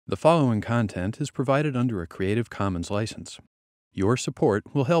The following content is provided under a Creative Commons license. Your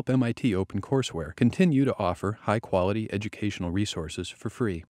support will help MIT OpenCourseware continue to offer high-quality educational resources for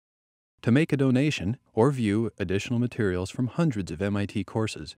free. To make a donation or view additional materials from hundreds of MIT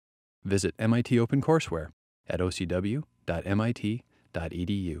courses, visit MIT OpenCourseware at ocw.mit.edu.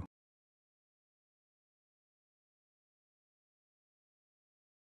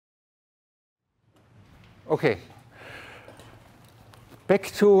 Okay.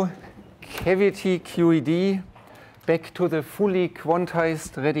 Back to cavity QED, back to the fully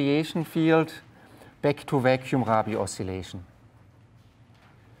quantized radiation field, back to vacuum Rabi oscillation.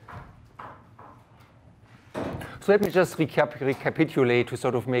 So let me just recapitulate to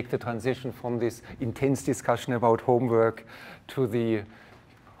sort of make the transition from this intense discussion about homework to the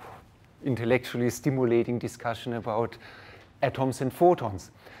intellectually stimulating discussion about atoms and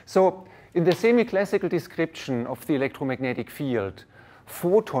photons. So in the semi-classical description of the electromagnetic field,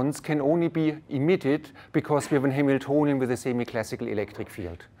 photons can only be emitted because we have a Hamiltonian with a semi-classical electric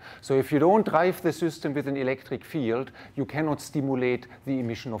field. So if you don't drive the system with an electric field, you cannot stimulate the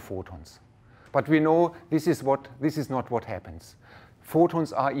emission of photons. But we know this is not what happens.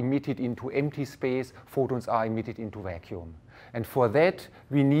 Photons are emitted into empty space, photons are emitted into vacuum. And for that,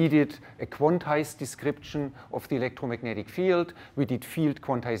 we needed a quantized description of the electromagnetic field. We did field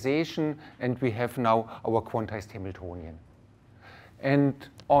quantization, and we have now our quantized Hamiltonian. And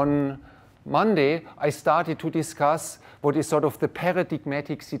on Monday, I started to discuss what is sort of the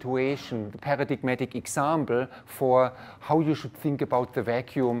paradigmatic situation, the paradigmatic example for how you should think about the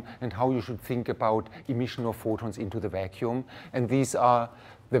vacuum and how you should think about emission of photons into the vacuum. And these are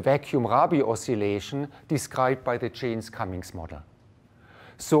the vacuum Rabi oscillation described by the Jaynes-Cummings model.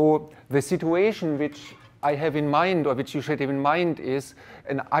 So the situation which I have in mind, or which you should have in mind, is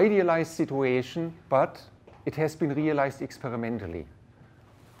an idealized situation, but it has been realized experimentally.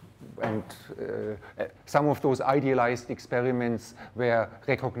 And some of those idealized experiments were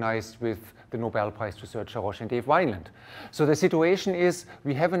recognized with the Nobel Prize to Serge Haroche and Dave Wineland. So the situation is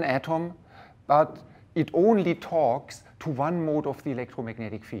we have an atom, but it only talks to one mode of the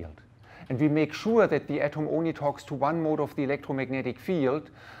electromagnetic field. And we make sure that the atom only talks to one mode of the electromagnetic field,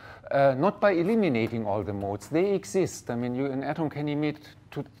 not by eliminating all the modes. They exist. I mean, an atom can emit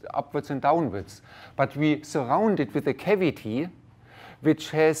to upwards and downwards. But we surround it with a cavity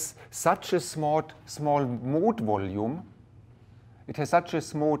which has such a small mode volume. It has such a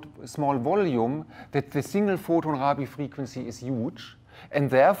small volume that the single photon Rabi frequency is huge. And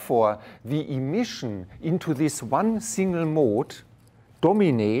therefore, the emission into this one single mode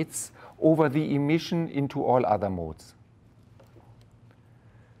dominates over the emission into all other modes.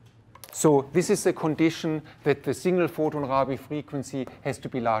 So this is a condition that the single photon Rabi frequency has to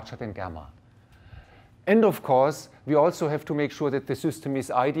be larger than gamma. And of course, we also have to make sure that the system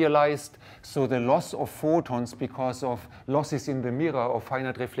is idealized, so the loss of photons because of losses in the mirror or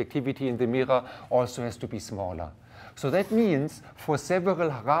finite reflectivity in the mirror also has to be smaller. So that means for several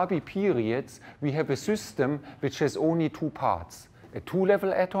Rabi periods, we have a system which has only two parts, a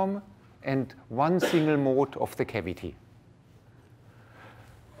two-level atom and one single mode of the cavity.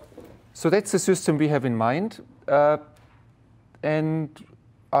 So that's the system we have in mind. And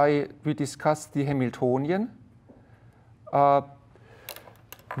we discussed the Hamiltonian.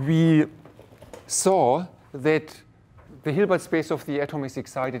 We saw that the Hilbert space of the atom is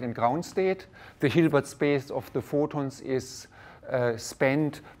excited in ground state. The Hilbert space of the photons is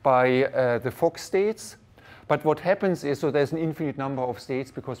spanned by the Fock states. But what happens is, so there's an infinite number of states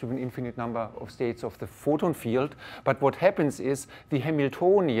because we have an infinite number of states of the photon field. But what happens is the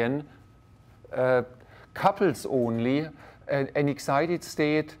Hamiltonian couples only an excited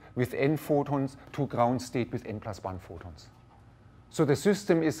state with n photons to ground state with n plus 1 photons. So the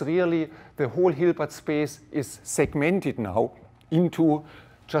system is really, the whole Hilbert space is segmented now into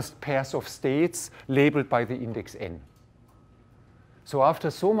just pairs of states labeled by the index n. So after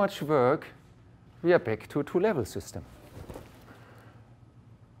so much work, we are back to a two-level system.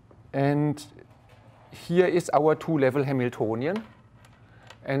 And here is our two-level Hamiltonian.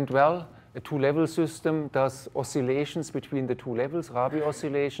 And well, a two-level system does oscillations between the two levels, Rabi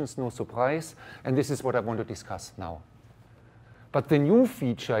oscillations, no surprise. And this is what I want to discuss now. But the new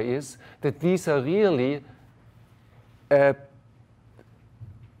feature is that these are really,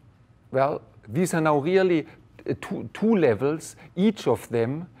 these are now really two levels. Each of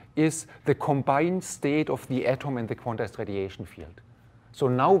them is the combined state of the atom and the quantized radiation field. So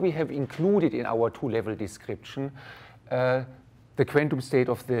now we have included in our two-level description the quantum state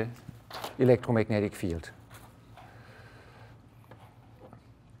of the electromagnetic field.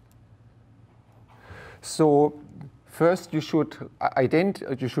 So first you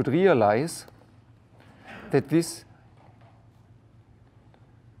should realize that this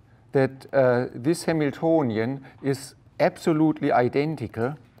Hamiltonian is absolutely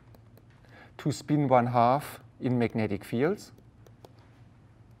identical to spin 1/2 in magnetic fields.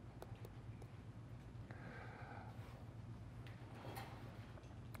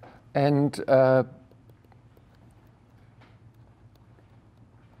 And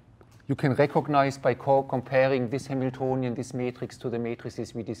you can recognize by comparing this Hamiltonian, this matrix, to the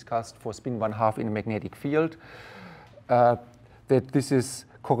matrices we discussed for spin 1/2 in a magnetic field, that this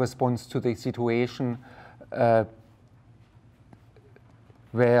corresponds to the situation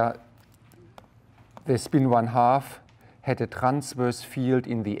where the spin 1/2 had a transverse field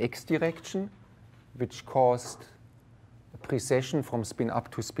in the x direction, which caused a precession from spin up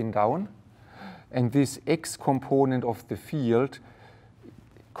to spin down. And this x component of the field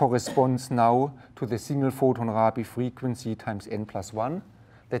corresponds now to the single photon Rabi frequency times n+1.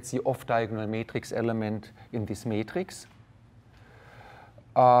 That's the off-diagonal matrix element in this matrix.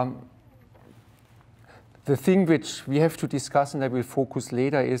 The thing which we have to discuss, and I will focus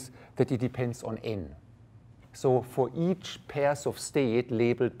later, is that it depends on n. So for each pairs of state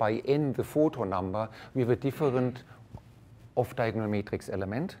labeled by n, the photon number, we have a different off-diagonal matrix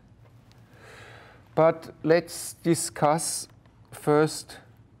element. But let's discuss first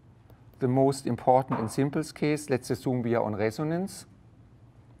the most important and simplest case. Let's assume we are on resonance.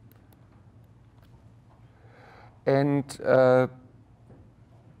 And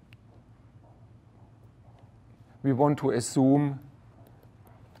we want to assume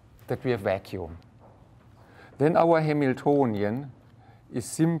that we have vacuum. Then our Hamiltonian is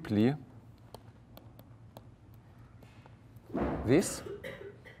simply this.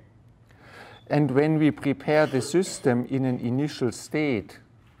 And when we prepare the system in an initial state,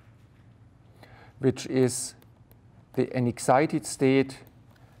 which is an excited state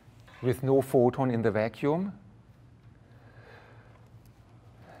with no photon in the vacuum,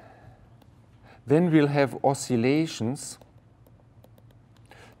 then we'll have oscillations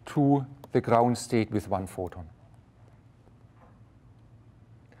to the ground state with one photon.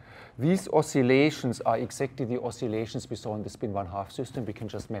 These oscillations are exactly the oscillations we saw in the spin 1/2 system. We can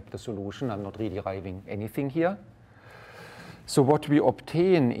just map the solution. I'm not really deriving anything here. So what we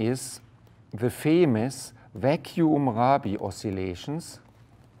obtain is the famous vacuum Rabi oscillations,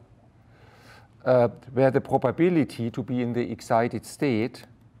 where the probability to be in the excited state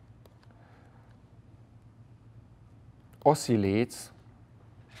oscillates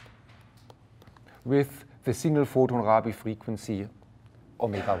with the single photon Rabi frequency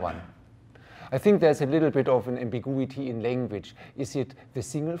ω1. I think there's a little bit of an ambiguity in language. Is it the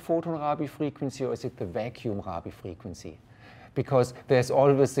single photon Rabi frequency or is it the vacuum Rabi frequency? Because there's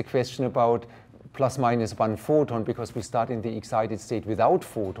always the question about ±1 photon, because we start in the excited state without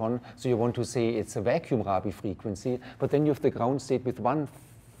photon, so you want to say it's a vacuum Rabi frequency, but then you have the ground state with one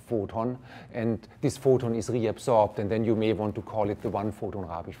photon, and this photon is reabsorbed, and then you may want to call it the one photon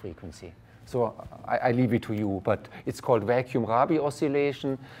Rabi frequency. So I leave it to you, but it's called vacuum Rabi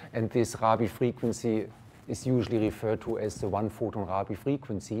oscillation, and this Rabi frequency is usually referred to as the one photon Rabi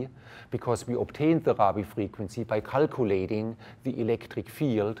frequency, because we obtained the Rabi frequency by calculating the electric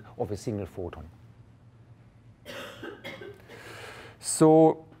field of a single photon.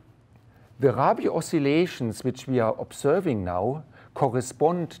 So the Rabi oscillations which we are observing now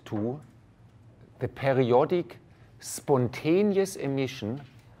correspond to the periodic spontaneous emission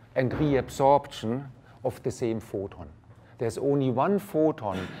and reabsorption of the same photon. There's only one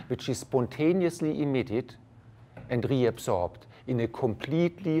photon which is spontaneously emitted and reabsorbed in a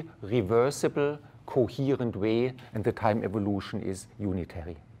completely reversible, coherent way, and the time evolution is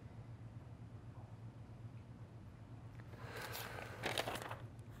unitary.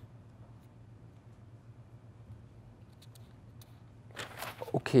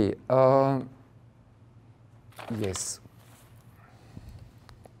 Okay, yes.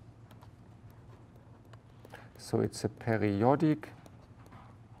 So it's a periodic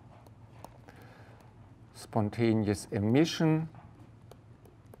spontaneous emission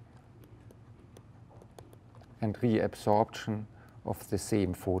and reabsorption of the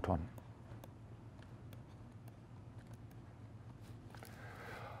same photon.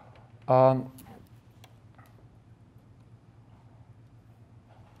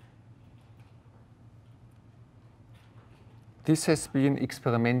 This has been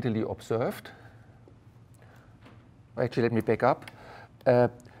experimentally observed. Actually, let me back up.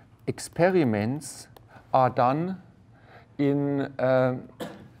 Experiments are done in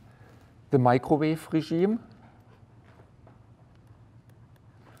the microwave regime.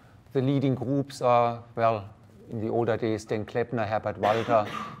 The leading groups are, well, in the older days, then Kleppner, Herbert Walter,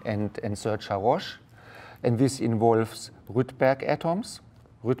 and Serge Haroche. And this involves Rydberg atoms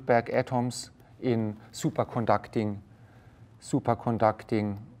in superconducting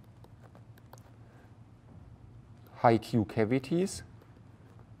high Q cavities.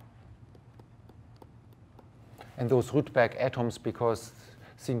 And those Rydberg atoms, because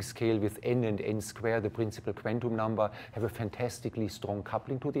things scale with n and n squared, the principal quantum number, have a fantastically strong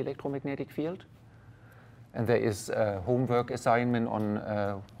coupling to the electromagnetic field. And there is a homework assignment on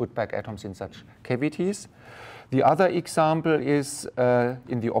Rydberg atoms in such cavities. The other example is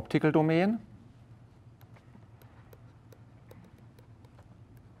in the optical domain.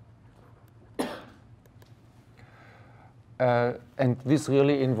 And this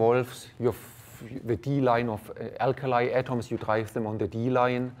really involves the D line of alkali atoms. You drive them on the D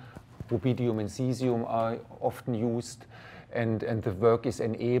line. Rubidium and cesium are often used. And the work is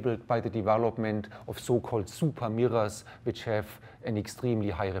enabled by the development of so-called super mirrors, which have an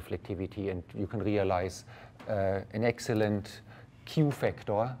extremely high reflectivity. And you can realize an excellent Q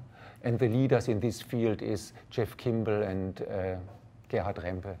factor. And the leaders in this field is Jeff Kimball and Gerhard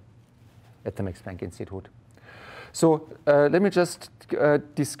Rempe at the Max Planck Institute. So let me just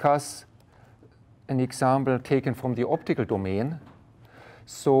discuss an example taken from the optical domain.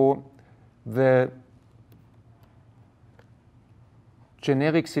 So the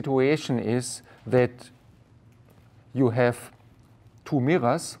generic situation is that you have two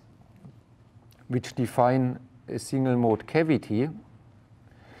mirrors which define a single mode cavity.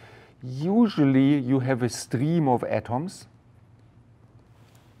 Usually you have a stream of atoms,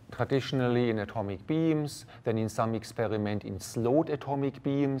 traditionally in atomic beams, then in some experiment in slowed atomic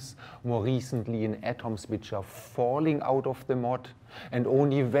beams, more recently in atoms which are falling out of the mod, and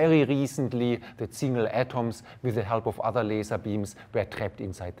only very recently that single atoms with the help of other laser beams were trapped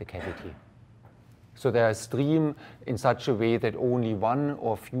inside the cavity. So they are stream in such a way that only one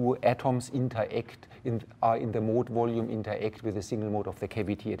or few atoms are in the mode volume, interact with a single mode of the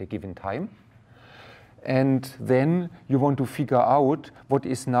cavity at a given time. And then you want to figure out what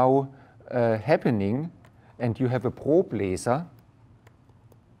is now happening, and you have a probe laser.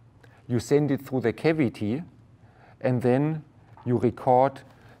 You send it through the cavity, and then you record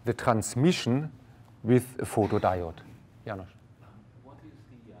the transmission with a photodiode. Janos. What is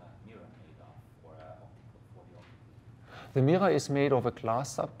the mirror made of for optical? The mirror is made of a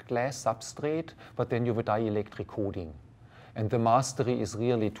glass substrate, but then you have a dielectric coating. And the mastery is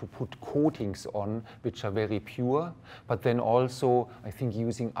really to put coatings on which are very pure, but then also, I think,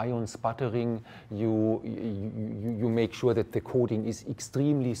 using ion sputtering, you make sure that the coating is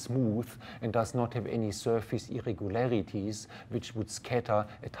extremely smooth and does not have any surface irregularities which would scatter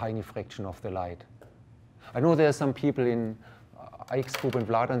a tiny fraction of the light. I know there are some people in Eich's group and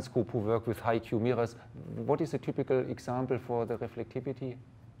Vladan's group who work with high Q mirrors. What is a typical example for the reflectivity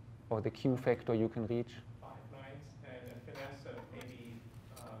or the Q factor you can reach?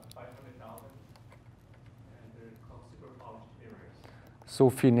 So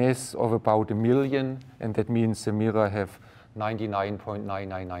finesse of about 1 million, and that means the mirror have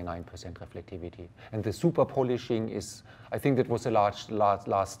 99.9999% reflectivity. And the super polishing is, I think that was a last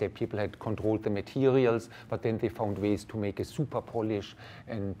step. People had controlled the materials, but then they found ways to make a super polish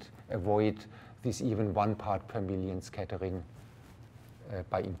and avoid this even 1 part per million scattering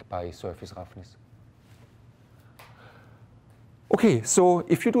by surface roughness. Okay, so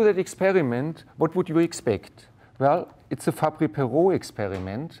if you do that experiment, what would you expect? Well, it's a Fabry-Perot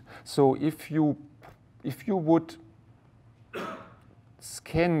experiment. So if you would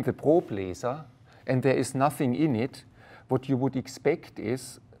scan the probe laser and there is nothing in it, what you would expect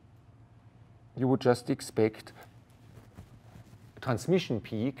is, you would just expect a transmission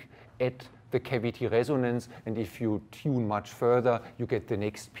peak at the cavity resonance, and if you tune much further, you get the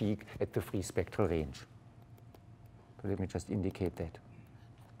next peak at the free spectral range. So let me just indicate that.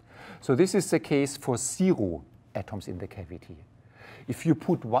 So this is the case for 0 atoms in the cavity. If you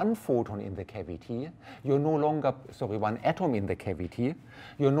put 1 photon in the cavity, you're no longer, 1 atom in the cavity,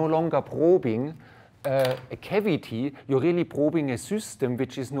 you're no longer probing a cavity, you're really probing a system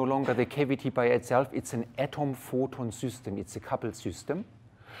which is no longer the cavity by itself, it's an atom-photon system, it's a coupled system.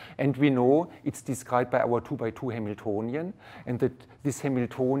 And we know it's described by our 2x2 Hamiltonian, and that this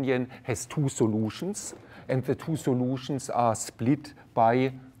Hamiltonian has 2 solutions, and the 2 solutions are split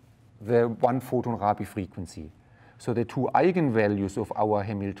by the 1 photon Rabi frequency. So the 2 eigenvalues of our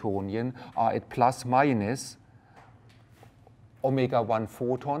Hamiltonian are at plus minus omega 1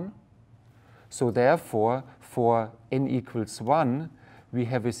 photon. So therefore, for n equals 1, we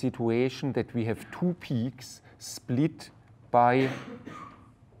have a situation that we have 2 peaks split by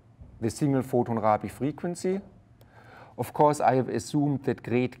the single photon Rabi frequency, Of course, I have assumed that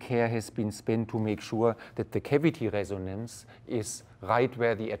great care has been spent to make sure that the cavity resonance is right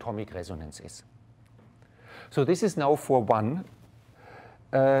where the atomic resonance is. So this is now for 1.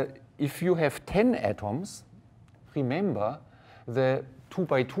 If you have 10 atoms, remember the 2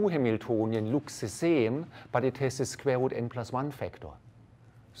 by 2 Hamiltonian looks the same, but it has a square root n+1 factor.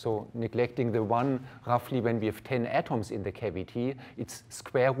 So neglecting the 1, roughly when we have 10 atoms in the cavity, it's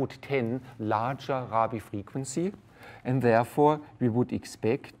square root 10 larger Rabi frequency. And therefore, we would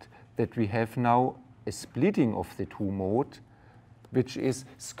expect that we have now a splitting of the 2 mode, which is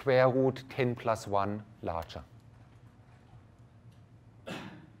square root 10 plus 1 larger.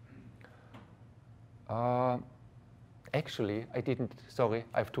 Actually, I didn't, sorry,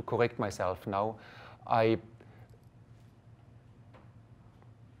 I have to correct myself now. I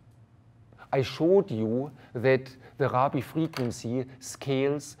showed you that the Rabi frequency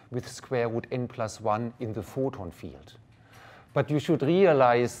scales with square root n+1 in the photon field. But you should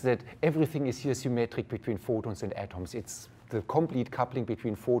realize that everything is here symmetric between photons and atoms. It's the complete coupling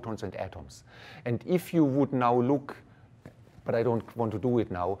between photons and atoms. And if you would now look, but I don't want to do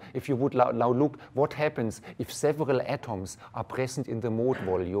it now, if you would now look what happens if several atoms are present in the mode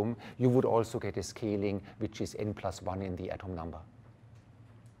volume, you would also get a scaling which is n+1 in the atom number.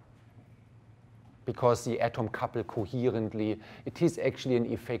 Because the atom couple coherently. It is actually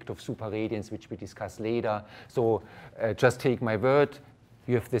an effect of superradiance, which we discuss later. So just take my word,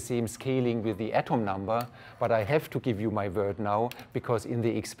 you have the same scaling with the atom number, but I have to give you my word now, because in the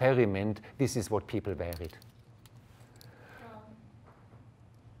experiment, this is what people varied.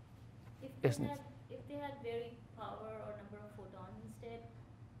 If they had varied power or number of photons instead,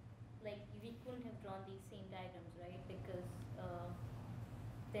 like we couldn't have drawn these same diagrams, right? Because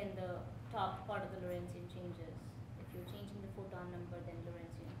then the top part of the Lorentzian changes. If you're changing the photon number, then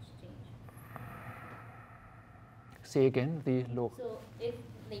Lorentzians change. Say again, the low. So if,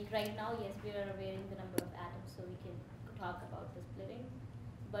 like right now, yes, we are varying the number of atoms, so we can talk about the splitting.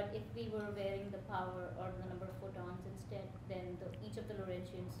 But if we were varying the power or the number of photons instead, then each of the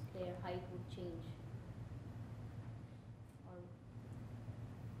Lorentzians, their height would change. Or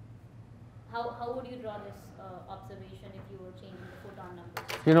how would you draw this observation if you were changing the photon numbers?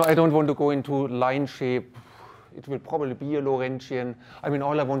 You know, I don't want to go into line shape. It will probably be a Lorentzian. I mean,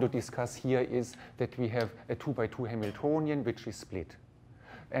 all I want to discuss here is that we have a 2 by 2 Hamiltonian, which is split.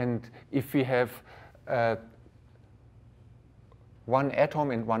 And if we have 1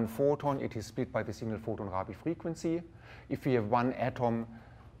 atom and 1 photon, it is split by the single photon Rabi frequency. If we have 1 atom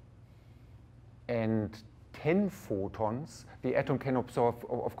and 10 photons, the atom can absorb,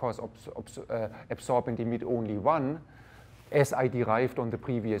 of course, absorb and emit only 1. As I derived on the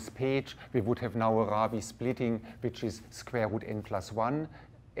previous page, we would have now a Rabi splitting, which is square root n+1,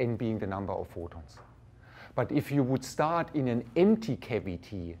 n being the number of photons. But if you would start in an empty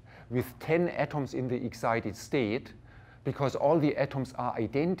cavity with 10 atoms in the excited state, because all the atoms are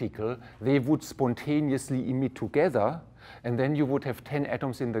identical, they would spontaneously emit together, and then you would have 10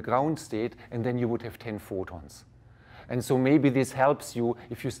 atoms in the ground state, and then you would have 10 photons. And so maybe this helps you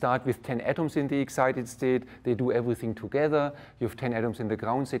if you start with 10 atoms in the excited state, they do everything together, you have 10 atoms in the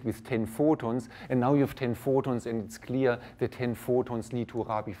ground state with 10 photons, and now you have 10 photons, and it's clear that 10 photons lead to a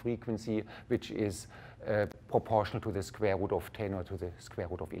Rabi frequency, which is proportional to the square root of 10 or to the square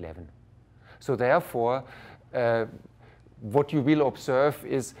root of 11. So therefore, what you will observe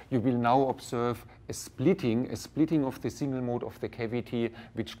is you will now observe a splitting of the single mode of the cavity,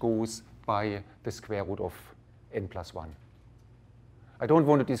 which goes by the square root of n+1. I don't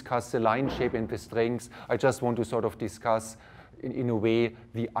want to discuss the line shape and the strengths. I just want to sort of discuss, in a way,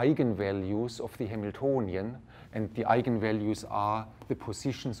 the eigenvalues of the Hamiltonian, and the eigenvalues are the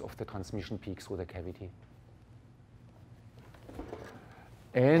positions of the transmission peaks through the cavity.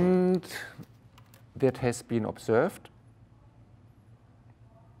 And that has been observed.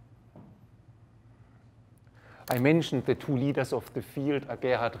 I mentioned the 2 leaders of the field are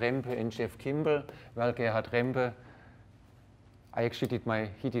Gerhard Rempe and Jeff Kimball. Well, Gerhard Rempe,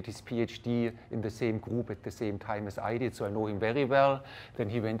 he did his PhD in the same group at the same time as I did, so I know him very well. Then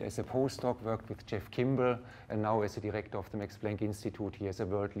he went as a postdoc, worked with Jeff Kimball, and now as a director of the Max Planck Institute, he has a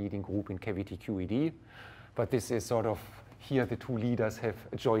world-leading group in cavity QED. But this is sort of, here the 2 leaders have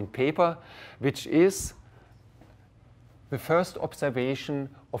a joint paper, which is the first observation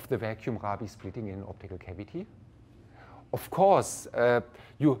of the vacuum Rabi splitting in an optical cavity. Of course,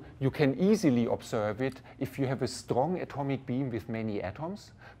 you can easily observe it if you have a strong atomic beam with many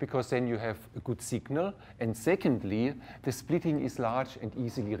atoms, because then you have a good signal. And secondly, the splitting is large and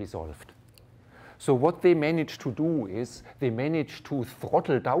easily resolved. So what they managed to do is they managed to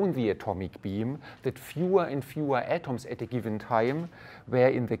throttle down the atomic beam that fewer and fewer atoms at a given time were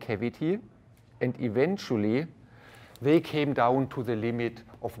in the cavity, and eventually they came down to the limit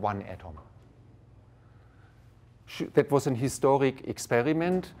of 1 atom. That was an historic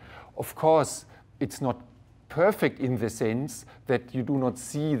experiment. Of course, it's not perfect in the sense that you do not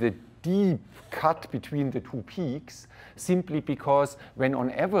see the deep cut between the two peaks, simply because when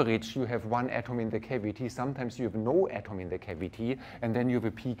on average you have 1 atom in the cavity, sometimes you have no atom in the cavity, and then you have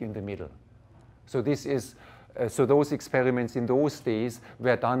a peak in the middle. So this is, so those experiments in those days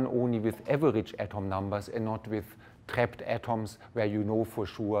were done only with average atom numbers and not with trapped atoms where you know for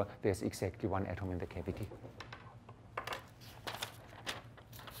sure there's exactly 1 atom in the cavity.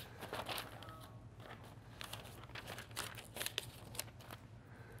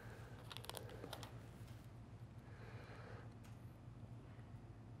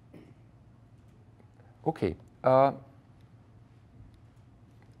 Okay. I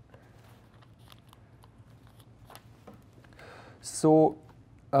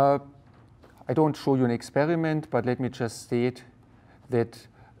don't show you an experiment, but let me just state that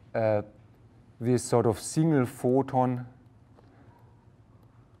this sort of single photon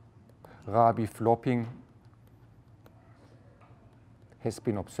Rabi flopping has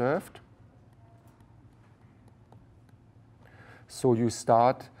been observed. So you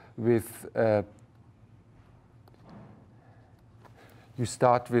start with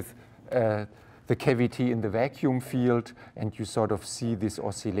the cavity in the vacuum field, and you sort of see this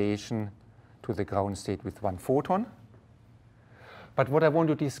oscillation to the ground state with 1 photon. But what I want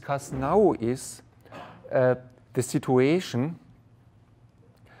to discuss now is the situation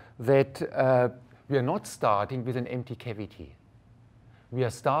that we are not starting with an empty cavity. We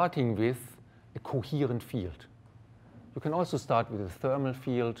are starting with a coherent field. You can also start with a thermal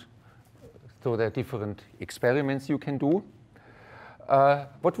field, so there are different experiments you can do.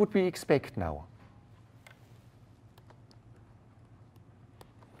 What would we expect now?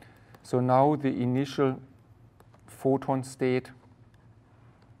 So now the initial photon state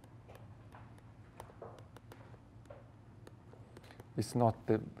is not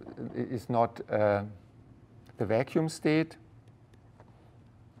the vacuum state,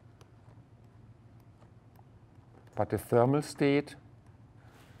 but the thermal state.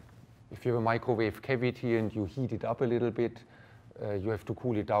 If you have a microwave cavity and you heat it up a little bit, you have to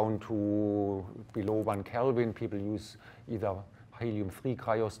cool it down to below 1 Kelvin. People use either helium-3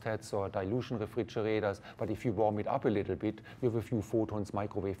 cryostats or dilution refrigerators. But if you warm it up a little bit, you have a few photons,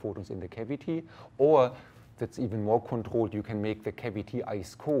 microwave photons in the cavity. Or that's even more controlled. You can make the cavity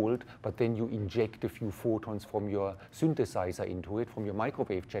ice cold, but then you inject a few photons from your synthesizer into it, from your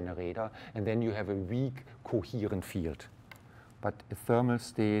microwave generator, and then you have a weak coherent field, but a thermal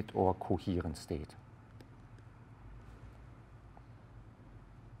state or coherent state.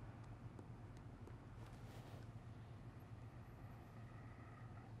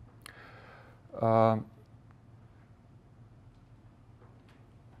 I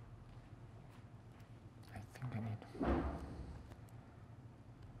think I need.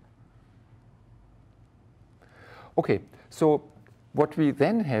 Okay, so what we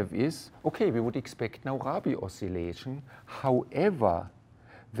then have is, okay, we would expect now Rabi oscillation. However,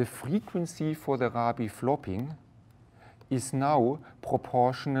 the frequency for the Rabi flopping is now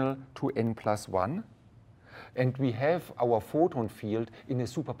proportional to n+1. And we have our photon field in a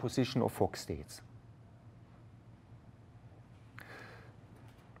superposition of Fock states.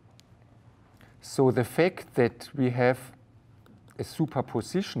 So the fact that we have a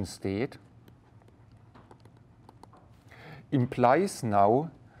superposition state implies now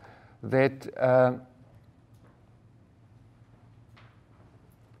that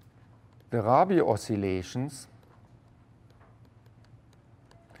the Rabi oscillations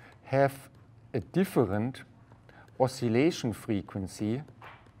have a different oscillation frequency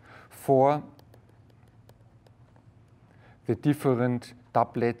for the different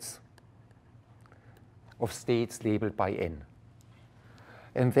doublets of states labeled by n.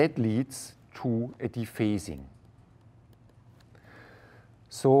 And that leads to a dephasing.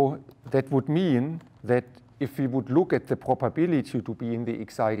 So that would mean that if we would look at the probability to be in the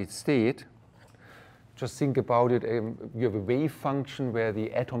excited state, just think about it, you have a wave function where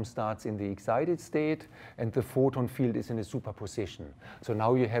the atom starts in the excited state and the photon field is in a superposition. So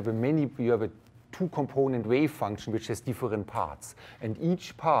now you have a two-component wave function which has different parts. And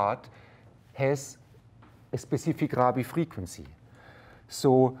each part has a specific Rabi frequency.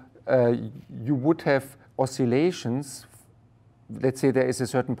 So you would have oscillations let's say there is a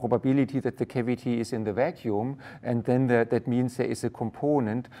certain probability that the cavity is in the vacuum, and then that means there is a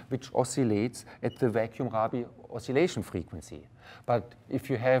component which oscillates at the vacuum Rabi oscillation frequency. But if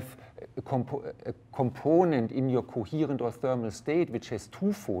you have a component in your coherent or thermal state which has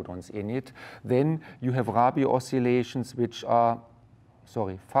 2 photons in it, then you have Rabi oscillations which are,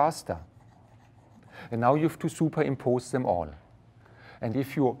 faster. And now you have to superimpose them all. And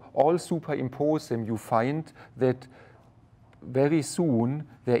if you all superimpose them, you find that very soon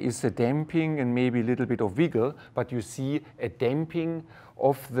there is a damping and maybe a little bit of wiggle, but you see a damping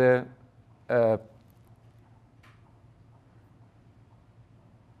of the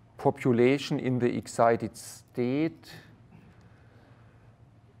population in the excited state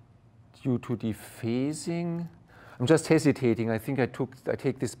due to dephasing. I'm just hesitating. I think I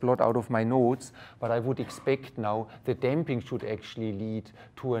take this plot out of my notes, but I would expect now the damping should actually lead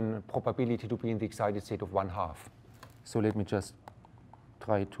to a probability to be in the excited state of 1/2. So let me just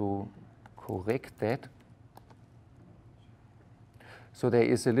try to correct that. So there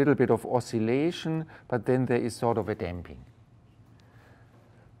is a little bit of oscillation, but then there is sort of a damping.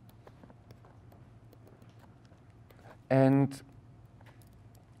 And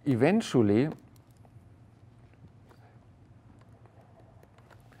eventually,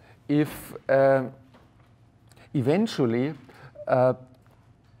 if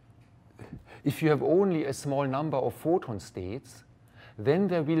you have only a small number of photon states, then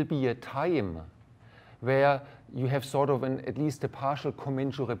there will be a time where you have sort of at least a partial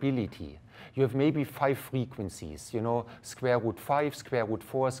commensurability. You have maybe 5 frequencies, square root 5, square root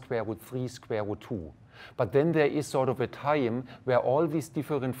 4, square root 3, square root 2. But then there is sort of a time where all these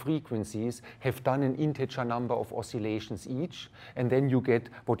different frequencies have done an integer number of oscillations each, and then you get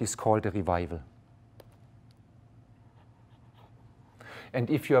what is called a revival. And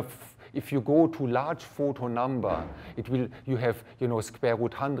if you go to large photon number, you have square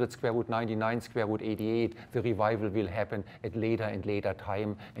root 100, square root 99, square root 88. The revival will happen at later and later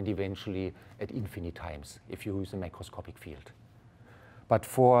time, and eventually at infinite times if you use a macroscopic field. But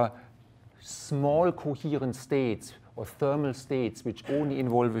for small coherent states or thermal states which only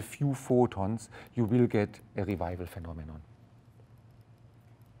involve a few photons, you will get a revival phenomenon.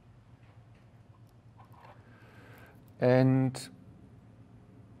 And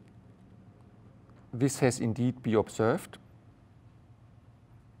this has indeed been observed.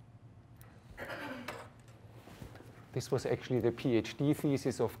 This was actually the PhD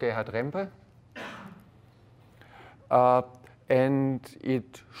thesis of Gerhard Rempe. And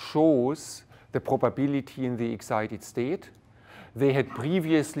it shows the probability in the excited state. They had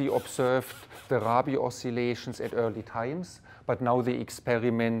previously observed the Rabi oscillations at early times, but now the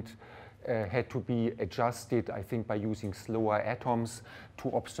experiment had to be adjusted, I think, by using slower atoms to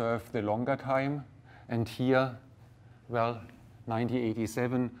observe the longer time. And here, well,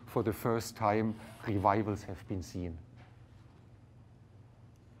 1987, for the first time, revivals have been seen.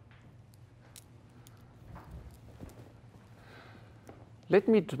 Let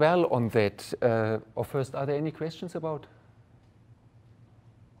me dwell on that. Or first, are there any questions about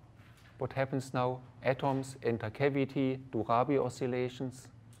what happens now? Atoms enter cavity, do Rabi oscillations.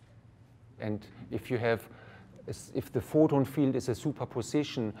 And if the photon field is a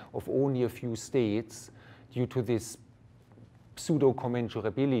superposition of only a few states, due to this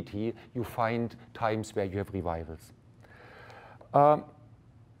pseudo-commensurability, you find times where you have revivals. I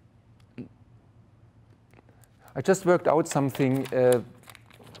just worked out something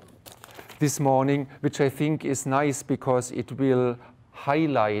this morning, which I think is nice because it will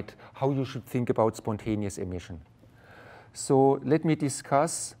highlight how you should think about spontaneous emission. So let me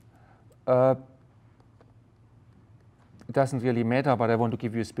discuss, it doesn't really matter, but I want to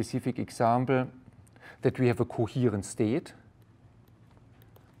give you a specific example that we have a coherent state.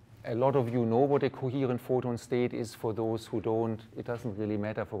 A lot of you know what a coherent photon state is. For those who don't, it doesn't really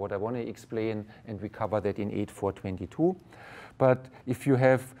matter for what I want to explain, and we cover that in 8.4.22. But if you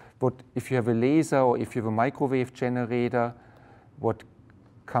have a laser or if you have a microwave generator, what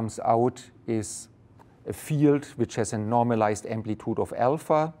comes out is a field which has a normalized amplitude of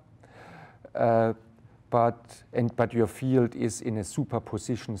alpha, but your field is in a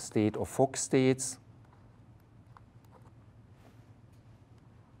superposition state of Fock states.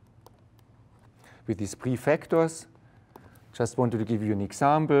 With these prefactors, just wanted to give you an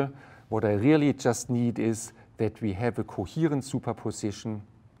example. What I really just need is that we have a coherent superposition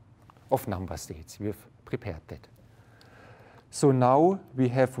of number states. We have prepared that. So now we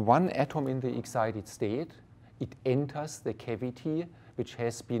have one atom in the excited state. It enters the cavity, which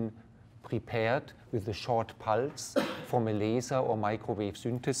has been prepared with a short pulse from a laser or microwave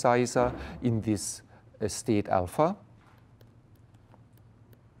synthesizer in this state alpha.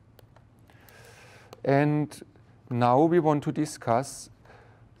 And now we want to discuss,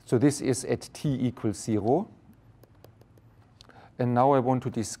 so this is at t equals 0. And now I want to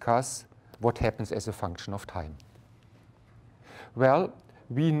discuss what happens as a function of time. Well,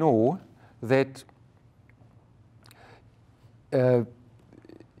 we know that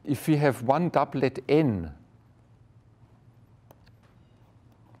if we have one doublet n,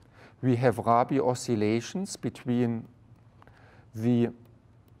 we have Rabi oscillations between the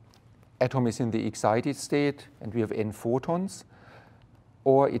atom is in the excited state and we have n photons,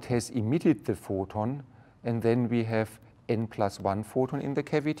 or it has emitted the photon and then we have n plus 1 photon in the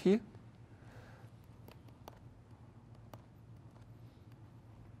cavity.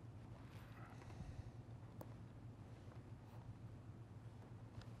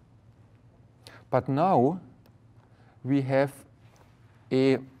 But now we have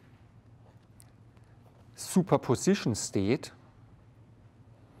a superposition state,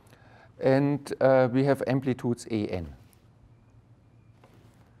 and we have amplitudes an.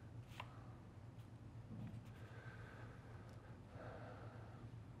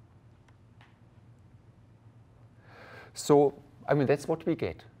 So, I mean, that's what we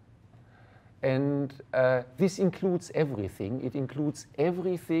get. And this includes everything. It includes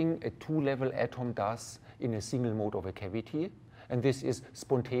everything a two-level atom does in a single mode of a cavity. And this is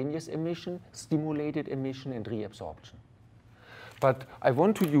spontaneous emission, stimulated emission, and reabsorption. But I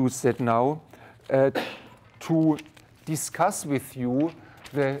want to use that now to discuss with you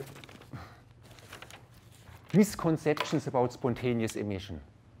the misconceptions about spontaneous emission.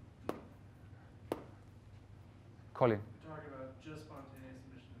 Colin. You're talking about just spontaneous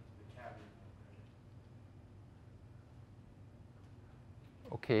emission into the cavity.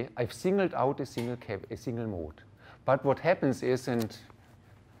 Okay, I've singled out a single mode. But what happens is, and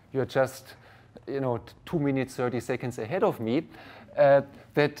you're just 2 minutes, 30 seconds ahead of me,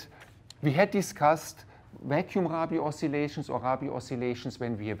 that we had discussed vacuum Rabi oscillations or Rabi oscillations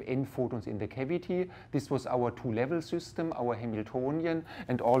when we have n photons in the cavity. This was our two-level system, our Hamiltonian,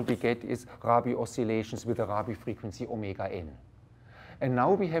 and all we get is Rabi oscillations with a Rabi frequency omega n. And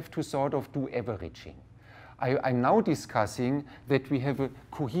now we have to sort of do averaging. I'm now discussing that we have a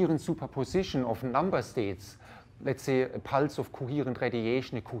coherent superposition of number states, let's say a pulse of coherent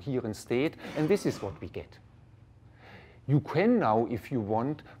radiation, a coherent state, and this is what we get. You can now, if you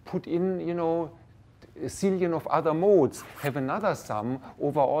want, put in, a zillion of other modes, have another sum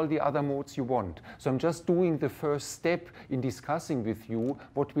over all the other modes you want. So I'm just doing the first step in discussing with you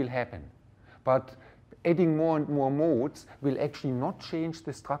what will happen. But adding more and more modes will actually not change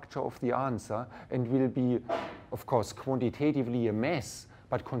the structure of the answer and will be, of course, quantitatively a mess,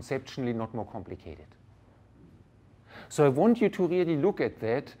 but conceptually not more complicated. So I want you to really look at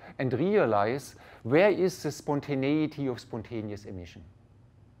that and realize where is the spontaneity of spontaneous emission?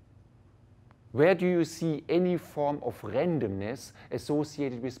 Where do you see any form of randomness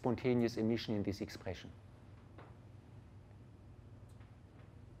associated with spontaneous emission in this expression?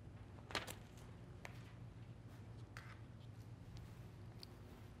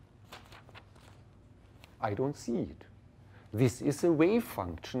 I don't see it. This is a wave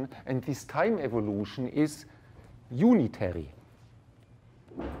function, and this time evolution is unitary.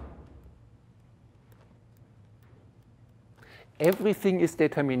 Everything is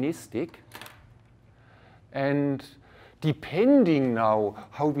deterministic, and depending now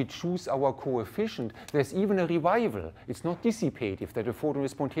how we choose our coefficient, there's even a revival. It's not dissipative, that a photon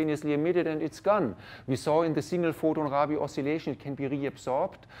is spontaneously emitted and it's gone. We saw in the single photon Rabi oscillation, it can be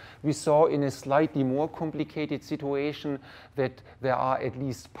reabsorbed. We saw in a slightly more complicated situation that there are at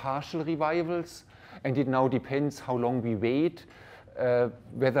least partial revivals, and it now depends how long we wait,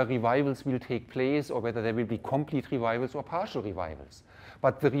 whether revivals will take place or whether there will be complete revivals or partial revivals.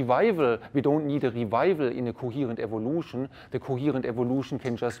 But the revival, we don't need a revival in a coherent evolution. The coherent evolution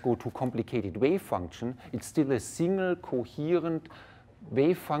can just go to complicated wave function. It's still a single coherent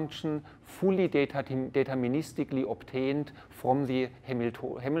wave function, fully deterministically obtained from the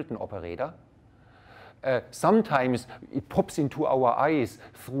Hamilton operator. Sometimes it pops into our eyes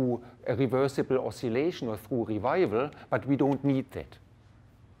through a reversible oscillation or through revival, but we don't need that.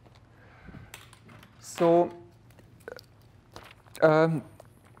 So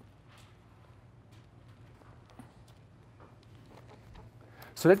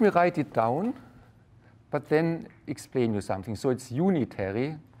so let me write it down, but then explain you something. So it's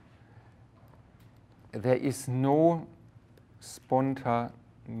unitary. There is no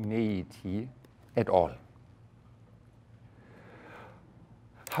spontaneity at all.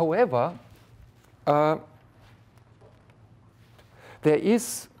 However, there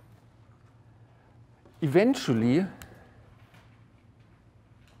is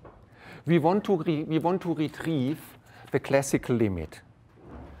we want to retrieve the classical limit.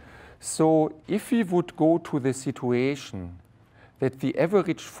 So if we would go to the situation that the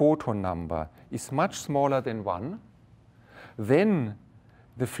average photon number is much smaller than 1, then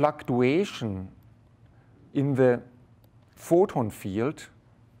the fluctuation in the photon field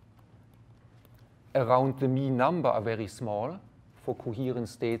around the mean number are very small. For coherent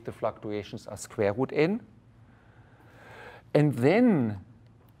state, the fluctuations are square root n. And then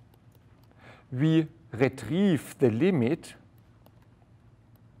we retrieve the limit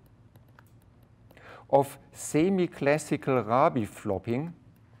of semi-classical Rabi flopping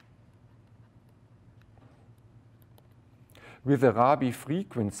with a Rabi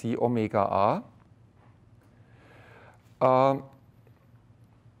frequency omega r,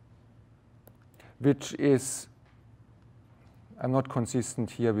 which is, I'm not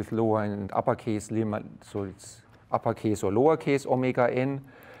consistent here with lower and uppercase limit, so it's uppercase or lowercase omega n,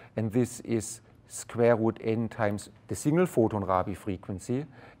 and this is square root n times the single photon Rabi frequency.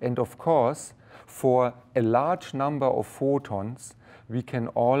 And of course, for a large number of photons, we can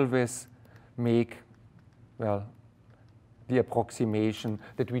always make, well, the approximation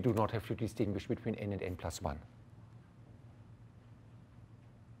that we do not have to distinguish between n and n plus 1.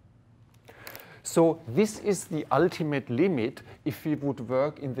 So this is the ultimate limit if we would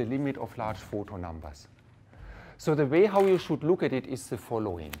work in the limit of large photon numbers. So the way how you should look at it is the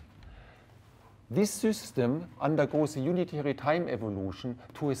following. This system undergoes a unitary time evolution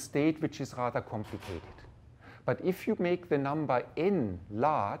to a state which is rather complicated. But if you make the number n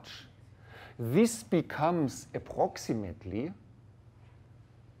large, this becomes approximately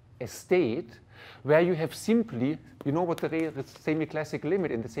a state where you have simply, you know what the semi-classical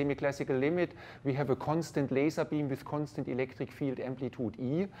limit, in the semi-classical limit we have a constant laser beam with constant electric field amplitude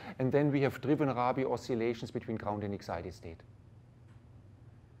E, and then we have driven Rabi oscillations between ground and excited state.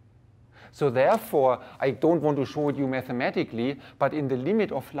 So therefore, I don't want to show it you mathematically, but in the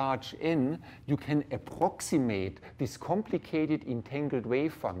limit of large n, you can approximate this complicated entangled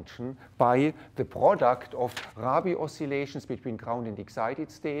wave function by the product of Rabi oscillations between ground and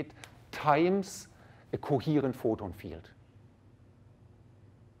excited state times a coherent photon field.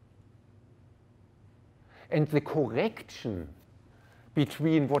 And the correction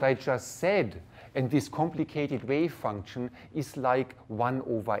between what I just said and this complicated wave function is like 1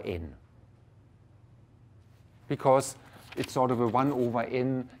 over n. Because it's sort of a 1 over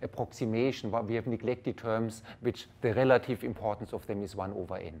n approximation, but we have neglected terms which the relative importance of them is 1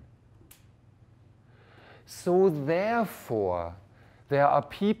 over n. So therefore, there are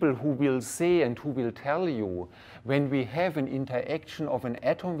people who will say and who will tell you, when we have an interaction of an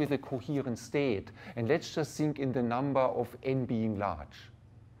atom with a coherent state, and let's just think in the number of n being large,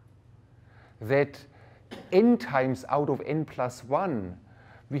 that n times out of n plus 1,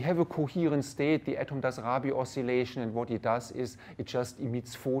 we have a coherent state, the atom does Rabi oscillation, and what it does is it just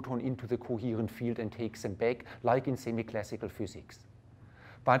emits photon into the coherent field and takes them back, like in semi-classical physics.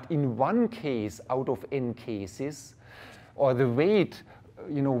 But in one case out of n cases, or the weight,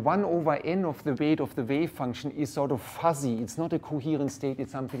 1 over n of the weight of the wave function is sort of fuzzy. It's not a coherent state,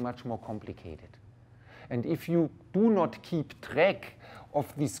 it's something much more complicated. And if you do not keep track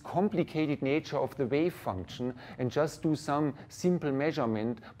of this complicated nature of the wave function and just do some simple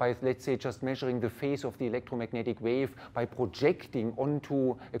measurement by, let's say, just measuring the phase of the electromagnetic wave by projecting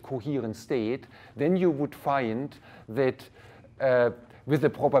onto a coherent state, then you would find that with a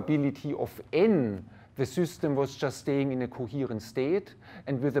probability of n, the system was just staying in a coherent state,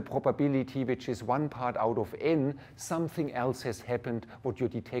 and with a probability which is 1 part out of n, something else has happened what your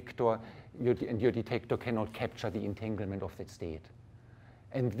detector cannot capture the entanglement of that state.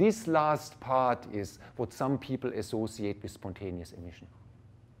 And this last part is what some people associate with spontaneous emission.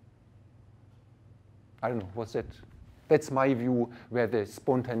 I don't know, what's that? That's my view where the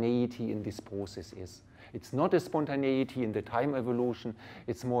spontaneity in this process is. It's not a spontaneity in the time evolution,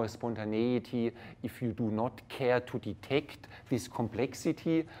 it's more a spontaneity if you do not care to detect this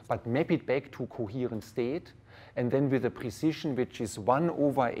complexity, but map it back to coherent state, and then with a precision which is 1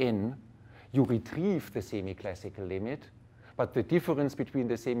 over n, you retrieve the semi-classical limit, but the difference between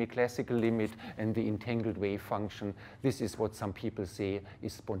the semi-classical limit and the entangled wave function, this is what some people say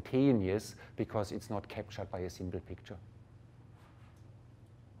is spontaneous because it's not captured by a simple picture.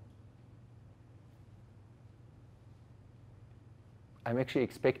 I'm actually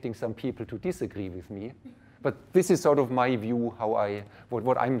expecting some people to disagree with me, but this is sort of my view, how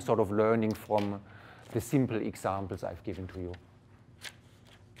what I'm sort of learning from the simple examples I've given to you.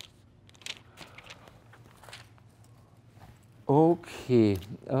 Okay.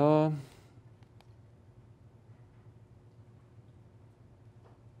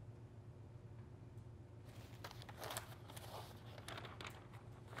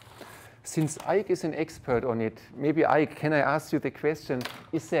 since Ike is an expert on it, maybe Ike, can I ask you the question,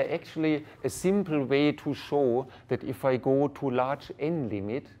 is there actually a simple way to show that if I go to large n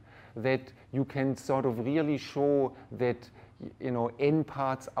limit, that you can sort of really show that, you know, n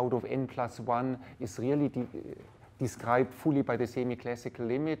parts out of n plus 1 is really described fully by the semi-classical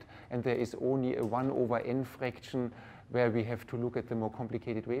limit, and there is only a 1 over n fraction where we have to look at the more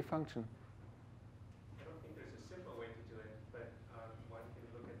complicated wave function? I don't think there's a simple way to do it, but one can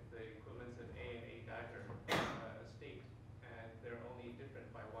look at the equivalence of A and A dagger state, and they're only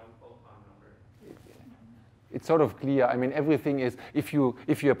different by 1 photon number. It's sort of clear. I mean, everything is, if you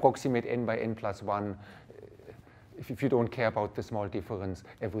approximate n by n plus 1, if you don't care about the small difference,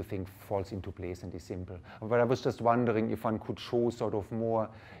 everything falls into place and is simple. But I was just wondering if one could show sort of more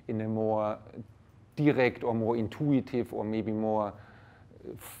in a more direct or more intuitive or maybe more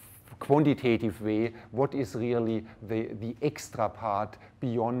quantitative way, what is really the extra part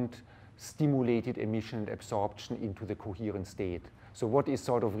beyond stimulated emission and absorption into the coherent state. So what is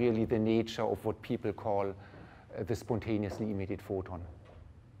sort of really the nature of what people call the spontaneously emitted photon?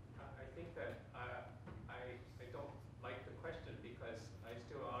 I think that I don't like the question because I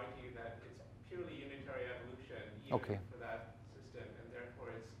still argue that it's purely unitary evolution even Okay. for that system, and therefore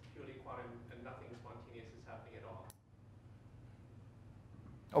it's purely quantum and nothing spontaneous is happening at all.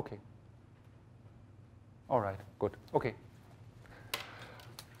 Okay. All right, good. Okay.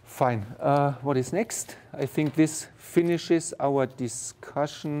 Fine. What is next? I think this finishes our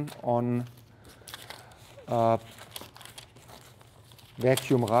discussion on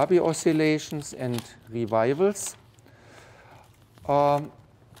vacuum Rabi oscillations and revivals. I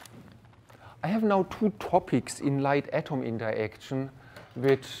have now two topics in light-atom interaction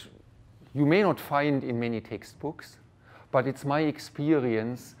which you may not find in many textbooks, but it's my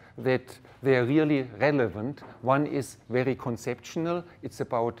experience that they're really relevant. One is very conceptual. It's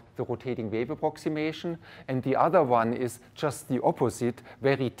about the rotating wave approximation. And the other one is just the opposite,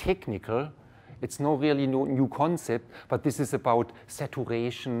 very technical. It's no really new concept, but this is about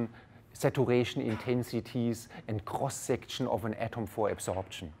saturation intensities and cross-section of an atom for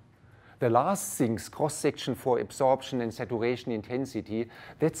absorption. The last things, cross-section for absorption and saturation intensity,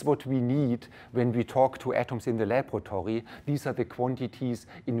 that's what we need when we talk to atoms in the laboratory. These are the quantities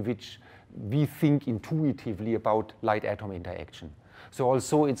in which we think intuitively about light-atom interaction. So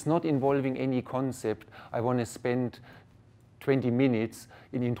also it's not involving any concept. I want to spend 20 minutes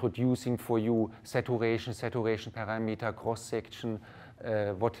in introducing for you saturation parameter, cross-section,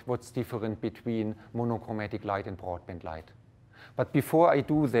 what's different between monochromatic light and broadband light. But before I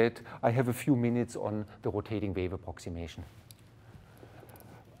do that, I have a few minutes on the rotating wave approximation.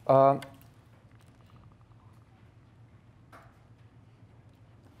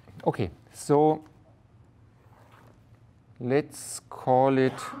 Okay, so let's call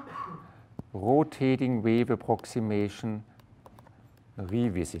it rotating wave approximation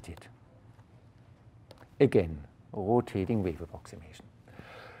revisited. Again, rotating wave approximation.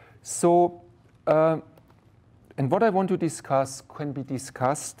 So, and what I want to discuss can be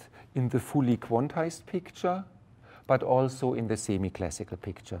discussed in the fully quantized picture, but also in the semi-classical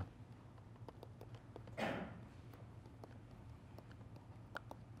picture.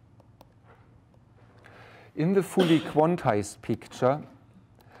 In the fully quantized picture,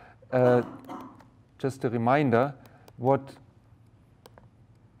 just a reminder, what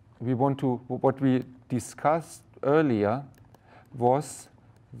we discussed earlier was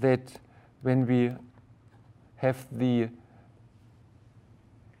that when we have the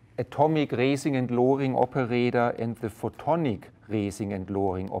atomic raising and lowering operator and the photonic raising and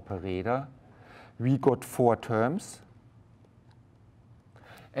lowering operator, we got 4 terms.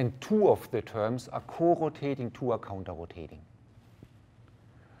 And 2 of the terms are co-rotating, 2 are counter-rotating.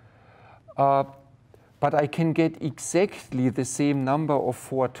 But I can get exactly the same number of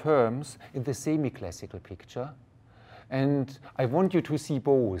 4 terms in the semi-classical picture. And I want you to see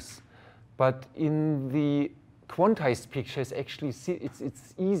both. But in the quantized picture,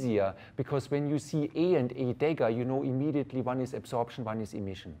 it's easier, because when you see A and A dagger, you know immediately one is absorption, one is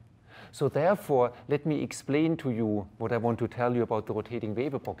emission. So therefore, let me explain to you what I want to tell you about the rotating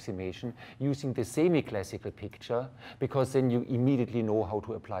wave approximation using the semi-classical picture, because then you immediately know how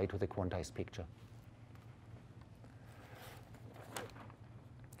to apply to the quantized picture.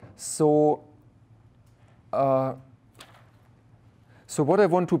 So, so what I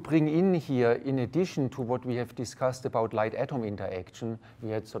want to bring in here, in addition to what we have discussed about light-atom interaction,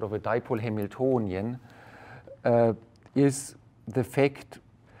 we had sort of a dipole Hamiltonian, is the fact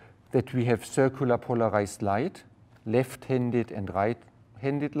that we have circular polarized light, left-handed and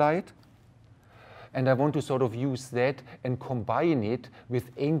right-handed light. And I want to sort of use that and combine it with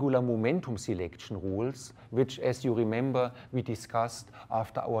angular momentum selection rules, which, as you remember, we discussed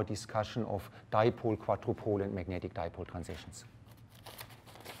after our discussion of dipole, quadrupole, and magnetic dipole transitions.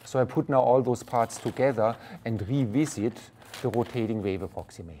 So I put now all those parts together and revisit the rotating wave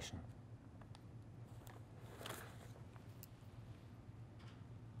approximation.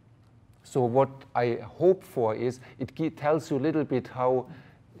 So what I hope for is it tells you a little bit how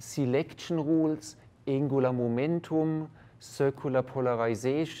selection rules, angular momentum, circular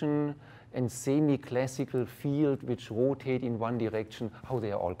polarization, and semi-classical field which rotate in one direction, how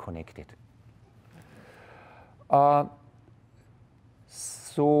they are all connected.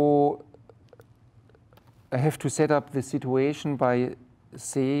 So I have to set up the situation by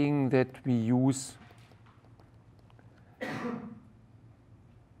saying that we use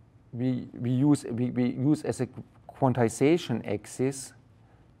as a quantization axis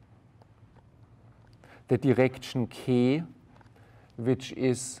the direction k, which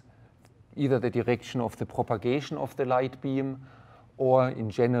is either the direction of the propagation of the light beam, or in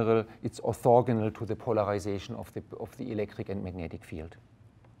general, it's orthogonal to the polarization of the electric and magnetic field.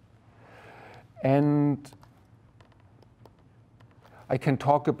 And I can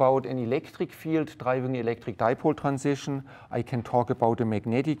talk about an electric field driving electric dipole transition. I can talk about a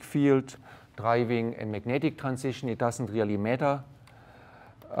magnetic field driving a magnetic transition. It doesn't really matter.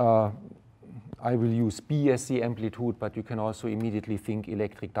 I will use B as the amplitude, but you can also immediately think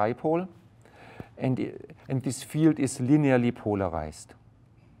electric dipole. And this field is linearly polarized.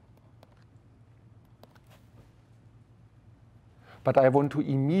 But I want to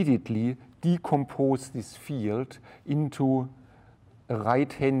immediately decompose this field into a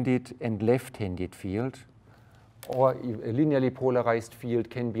right-handed and left-handed field. Or a linearly polarized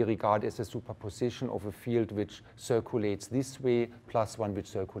field can be regarded as a superposition of a field which circulates this way plus one which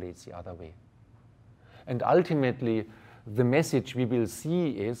circulates the other way. And ultimately, the message we will see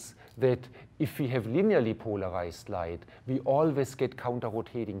is that if we have linearly polarized light, we always get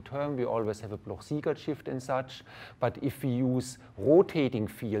counter-rotating term, we always have a Bloch-Siegert shift and such. But if we use rotating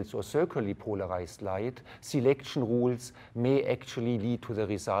fields or circularly polarized light, selection rules may actually lead to the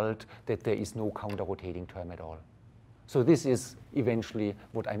result that there is no counter-rotating term at all. So this is eventually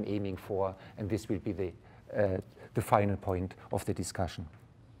what I'm aiming for, and this will be the final point of the discussion.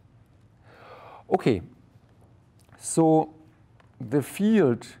 Okay, so the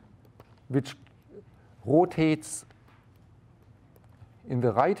field which rotates in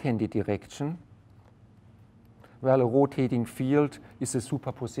the right-handed direction, well, a rotating field is a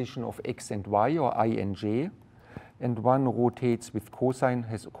superposition of x and y, or I and j, and one rotates with cosine,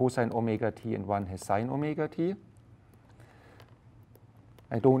 has cosine omega t, and one has sine omega t.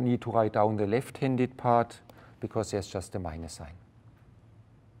 I don't need to write down the left-handed part because there's just a minus sign.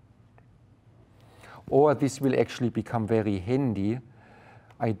 Or this will actually become very handy.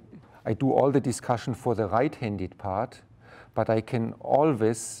 I do all the discussion for the right-handed part, but I can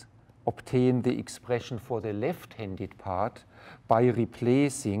always obtain the expression for the left-handed part by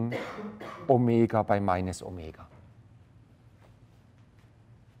replacing omega by minus omega.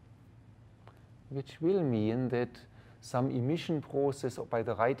 Which will mean that some emission process by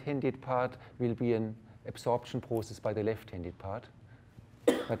the right-handed part will be an absorption process by the left-handed part,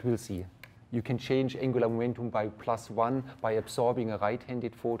 but we'll see. You can change angular momentum by +1 by absorbing a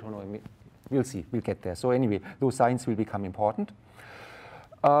right-handed photon. Or we'll see, we'll get there. So anyway, those signs will become important.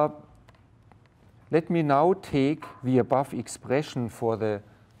 Let me now take the above expression for the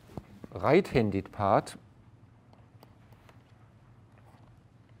right-handed part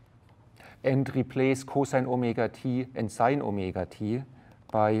and replace cosine omega t and sine omega t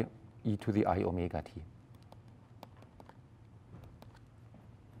by e to the I omega t.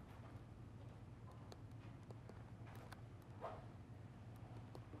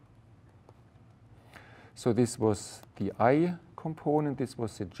 So this was the I component, this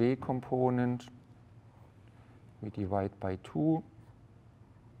was the j component. We divide by 2.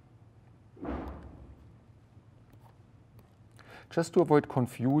 Just to avoid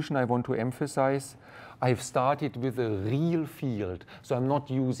confusion, I want to emphasize, I've started with a real field. So I'm not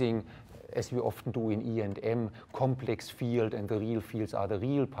using, as we often do in E and M, complex field, and the real fields are the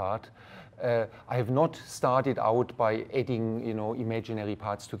real part. I have not started out by adding, imaginary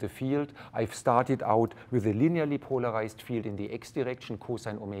parts to the field. I've started out with a linearly polarized field in the x direction,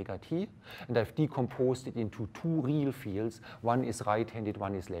 cosine omega t, and I've decomposed it into two real fields. One is right-handed,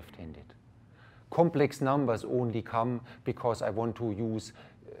 one is left-handed. Complex numbers only come because I want to use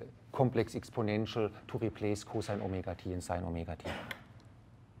complex exponential to replace cosine omega t and sine omega t.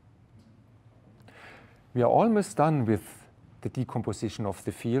 We are almost done with the decomposition of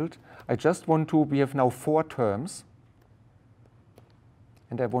the field. I just want to, we have now 4 terms,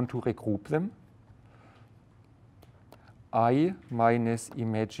 and I want to regroup them. I minus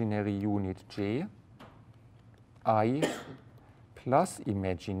imaginary unit j, I plus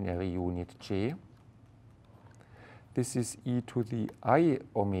imaginary unit j. This is e to the I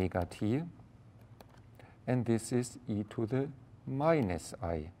omega t, and this is e to the minus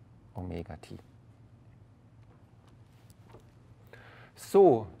I omega t.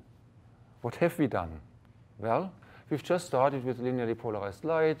 So, what have we done? Well, we've just started with linearly polarized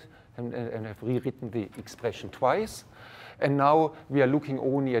light and have rewritten the expression twice. And now we are looking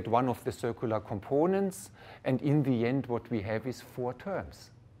only at one of the circular components. And in the end, what we have is 4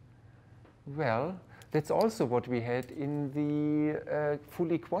 terms. Well, that's also what we had in the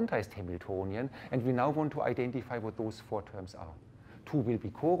fully quantized Hamiltonian. And we now want to identify what those 4 terms are. 2 will be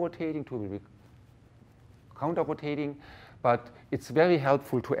co-rotating, 2 will be counter-rotating. But it's very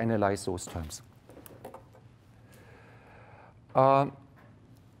helpful to analyze those terms.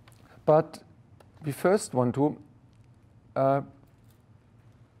 But we first want to, there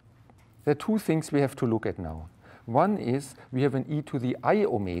are 2 things we have to look at now. One is we have an e to the I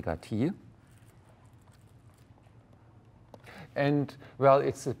omega t. And, well,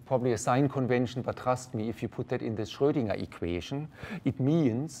 it's probably a sign convention, but trust me, if you put that in the Schrödinger equation, it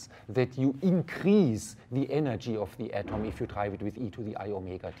means that you increase the energy of the atom if you drive it with e to the I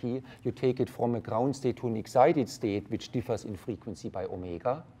omega t. You take it from a ground state to an excited state, which differs in frequency by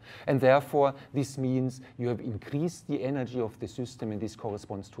omega. And therefore, this means you have increased the energy of the system, and this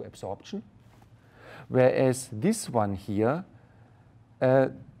corresponds to absorption. Whereas this one here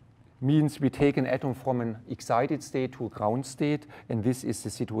means we take an atom from an excited state to a ground state, and this is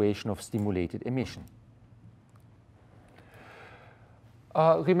the situation of stimulated emission.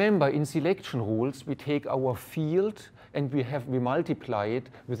 Remember, in selection rules, we take our field and we multiply it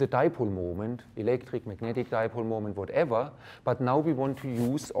with a dipole moment, electric, magnetic dipole moment, whatever. But now we want to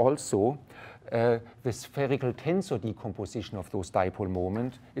use also the spherical tensor decomposition of those dipole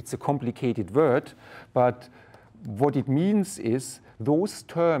moments. It's a complicated word, but what it means is those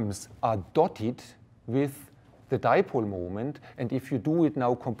terms are dotted with the dipole moment, and if you do it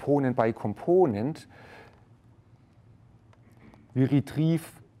now component by component, we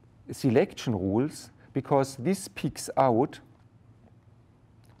retrieve selection rules because this picks out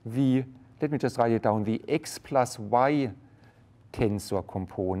the, let me just write it down, the x plus y tensor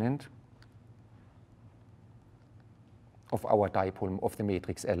component of our dipole, of the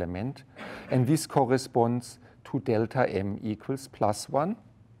matrix element, and this corresponds to delta m equals plus 1.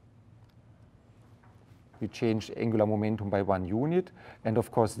 We change angular momentum by 1 unit, and of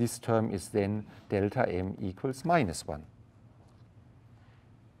course this term is then delta m equals minus 1.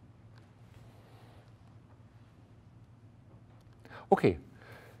 Okay,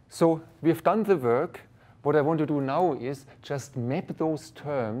 so we've done the work. What I want to do now is just map those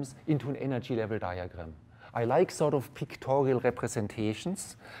terms into an energy level diagram. I like sort of pictorial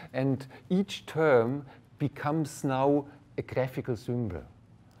representations, and each term becomes now a graphical symbol.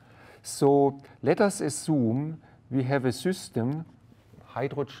 So let us assume we have a system,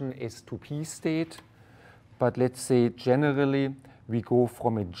 hydrogen S2p state, but let's say generally we go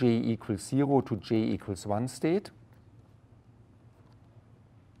from a j equals 0 to j equals 1 state,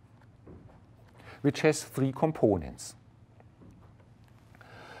 which has 3 components.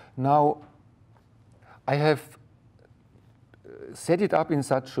 Now, I have set it up in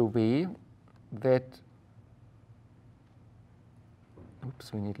such a way that,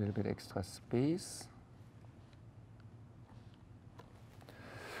 oops, we need a little bit extra space.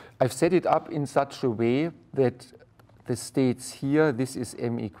 I've set it up in such a way that the states here, this is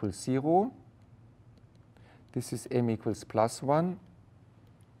m equals 0, this is m equals plus 1,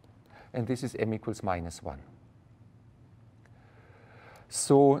 and this is m equals minus 1.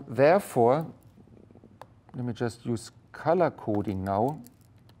 So therefore, let me just use color coding now.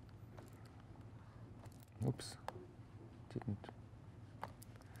 Oops, didn't.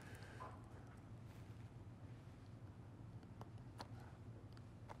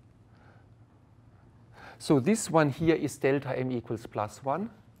 So this one here is delta m equals plus 1.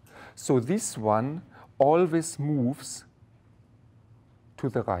 So this one always moves to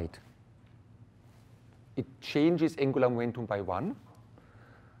the right. It changes angular momentum by 1.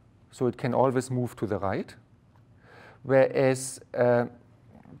 So it can always move to the right. Whereas the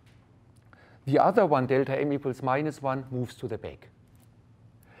other one, delta m equals minus 1, moves to the back.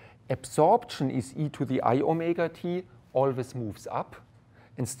 Absorption is e to the I omega t, always moves up,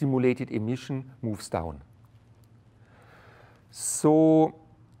 and stimulated emission moves down. So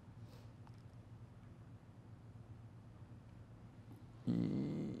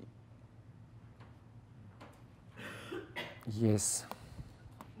Yes.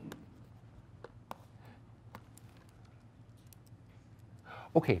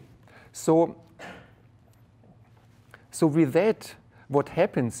 Okay, so with that, what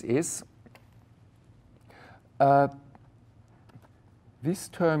happens is this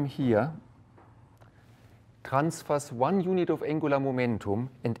term here transfers 1 unit of angular momentum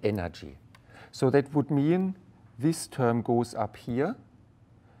and energy. So that would mean this term goes up here.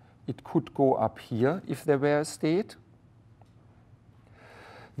 It could go up here if there were a state.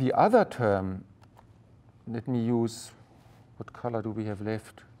 The other term, let me use, what color do we have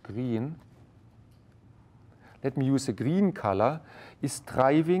left? Green. Let me use a green color, is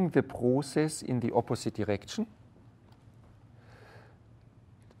driving the process in the opposite direction.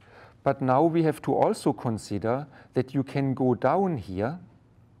 But now we have to also consider that you can go down here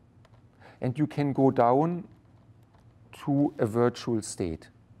and you can go down to a virtual state.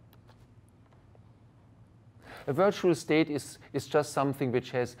 A virtual state is just something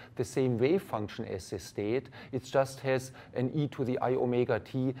which has the same wave function as the state. It just has an e to the I omega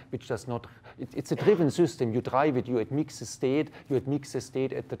t, which does not, it's a driven system. You drive it, you admix the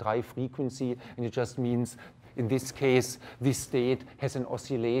state, at the drive frequency, and it just means, in this case, this state has an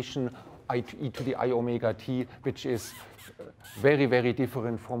oscillation e to the I omega t, which is very, very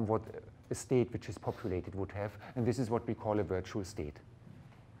different from what a state which is populated would have. And this is what we call a virtual state.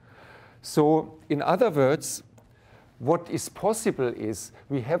 So in other words, what is possible is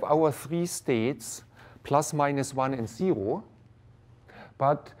we have our 3 states, plus, minus 1, and 0.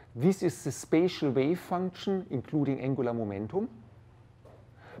 But this is the spatial wave function, including angular momentum.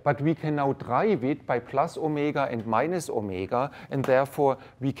 But we can now drive it by plus omega and minus omega, and therefore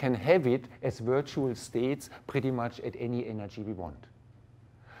we can have it as virtual states pretty much at any energy we want.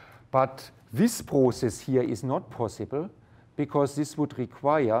 But this process here is not possible because this would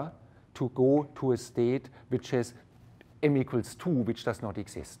require to go to a state which has m equals 2, which does not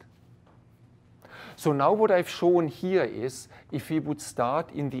exist. So now what I've shown here is, if we would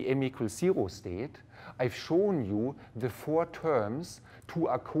start in the m equals 0 state, I've shown you the 4 terms, 2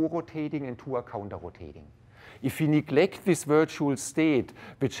 are co-rotating and 2 are counter-rotating. If we neglect this virtual state,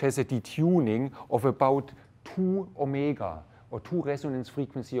 which has a detuning of about 2 omega, or 2 resonance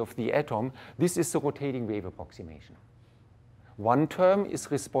frequency of the atom, this is the rotating wave approximation. One term is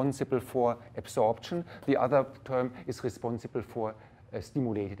responsible for absorption, the other term is responsible for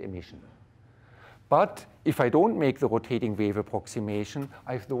stimulated emission. But if I don't make the rotating wave approximation,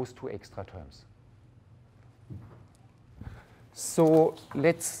 I have those 2 extra terms. So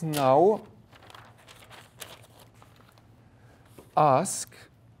let's now ask,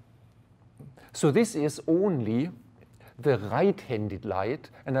 so this is only the right-handed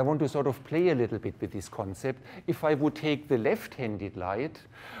light, and I want to sort of play a little bit with this concept. If I would take the left-handed light,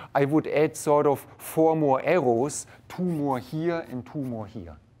 I would add sort of 4 more arrows, 2 more here and 2 more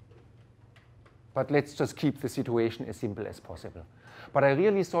here. But let's just keep the situation as simple as possible. But I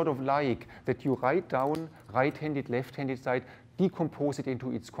really sort of like that you write down right-handed, left-handed side, decompose it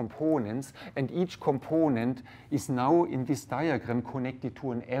into its components, and each component is now in this diagram connected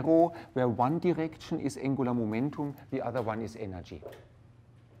to an arrow where one direction is angular momentum, the other one is energy.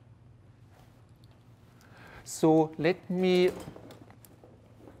 So let me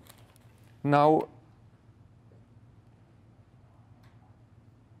now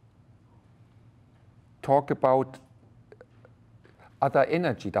talk about other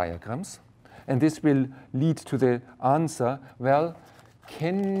energy diagrams. And this will lead to the answer, well,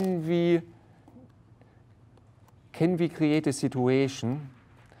 can we create a situation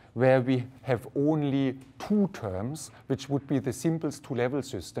where we have only 2 terms, which would be the simplest 2-level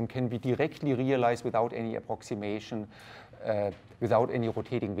system? Can we directly realize without any approximation, without any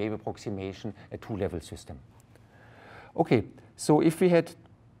rotating wave approximation, a 2-level system? Okay, so if we had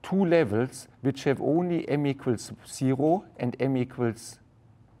 2 levels which have only m equals 0 and m equals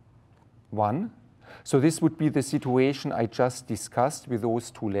 1. So this would be the situation I just discussed with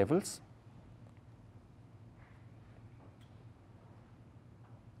those 2 levels.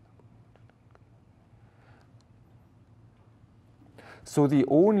 So the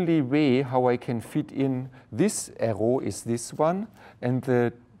only way how I can fit in this arrow is this one, and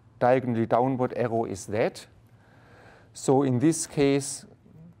the diagonally downward arrow is that. So in this case,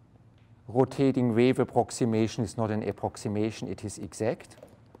 rotating wave approximation is not an approximation, it is exact.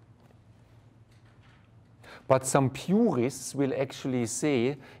 But some purists will actually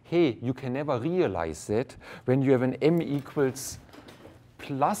say, hey, you can never realize that when you have an m equals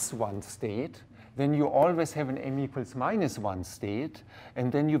 +1 state, then you always have an m equals -1 state,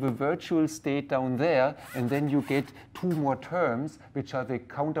 and then you have a virtual state down there, and then you get two more terms, which are the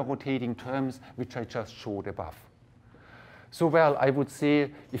counter-rotating terms which I just showed above. So, well, I would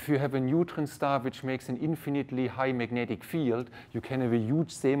say if you have a neutron star which makes an infinitely high magnetic field, you can have a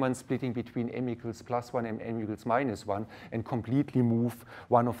huge Zeeman splitting between m equals +1 and m equals -1 and completely move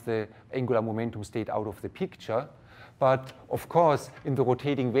one of the angular momentum state out of the picture. But of course, in the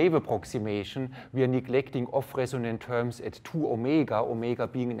rotating wave approximation, we are neglecting off-resonant terms at 2 omega, omega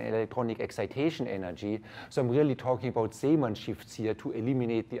being an electronic excitation energy. So I'm really talking about Zeeman shifts here to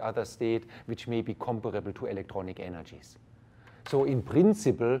eliminate the other state, which may be comparable to electronic energies. So in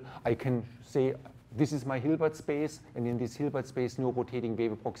principle, I can say this is my Hilbert space, and in this Hilbert space, no rotating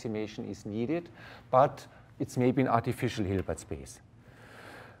wave approximation is needed, but it's maybe an artificial Hilbert space.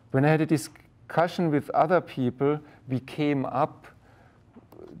 When I had a discussion with other people, we came up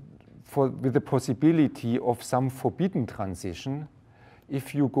with the possibility of some forbidden transition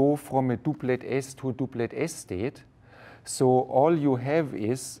if you go from a duplet S to a duplet S state. So all you have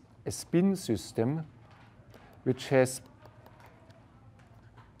is a spin system which has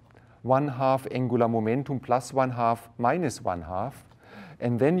 1/2 angular momentum plus 1/2 minus 1/2.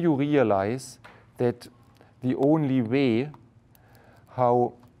 And then you realize that the only way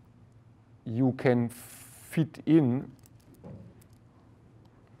how you can fit in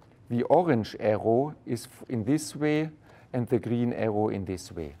the orange arrow is in this way and the green arrow in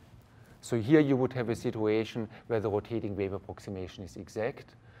this way. So here you would have a situation where the rotating wave approximation is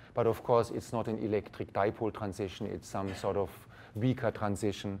exact. But of course, it's not an electric dipole transition. It's some sort of weaker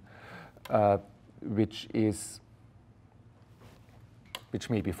transition, which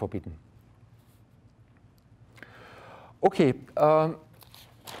may be forbidden. Okay,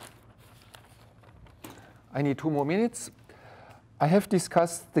 I need 2 more minutes. I have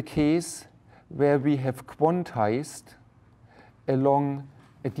discussed the case where we have quantized along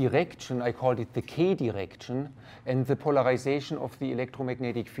a direction, I called it the K direction, and the polarization of the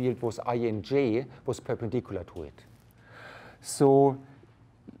electromagnetic field was I and J, was perpendicular to it. So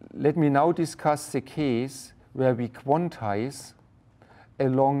let me now discuss the case where we quantize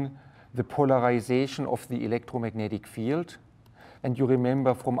along the polarization of the electromagnetic field. And you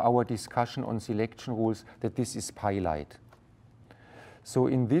remember from our discussion on selection rules that this is pi light. So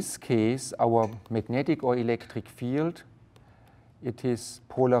in this case, our magnetic or electric field, it is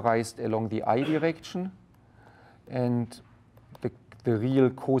polarized along the I direction, and the real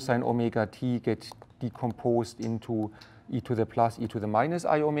cosine omega t gets decomposed into e to the plus, e to the minus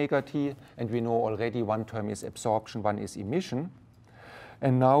I omega t, and we know already one term is absorption, one is emission.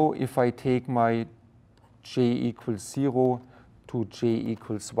 And now if I take my j equals 0 to j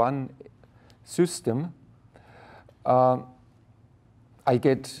equals 1 system, I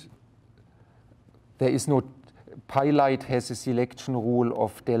get, there is no, pi light has a selection rule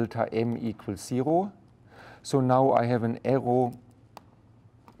of delta m equals 0. So now I have an arrow,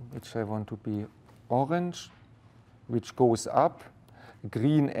 which I want to be orange, which goes up,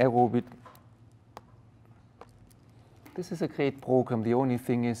 green arrow with, this is a great program. The only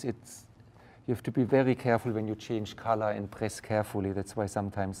thing is you have to be very careful when you change color and press carefully. That's why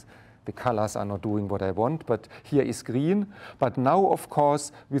sometimes the colors are not doing what I want. But here is green. But now, of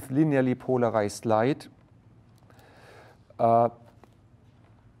course, with linearly polarized light,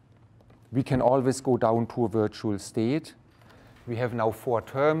 we can always go down to a virtual state. We have now 4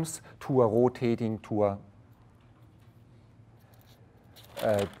 terms. 2 are rotating, 2 are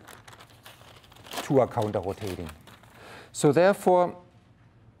counter-rotating. So therefore,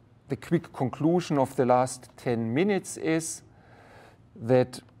 the quick conclusion of the last 10 minutes is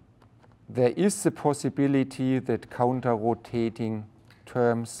that there is the possibility that counter-rotating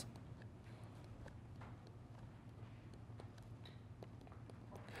terms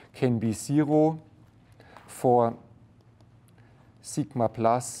can be 0 for sigma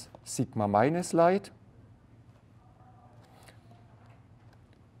plus, sigma minus light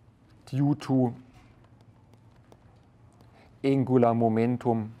due to angular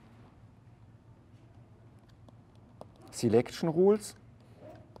momentum selection rules.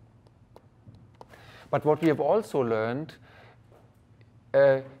 But what we have also learned,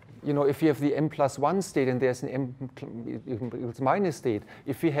 if you have the m+1 state and there's an m state,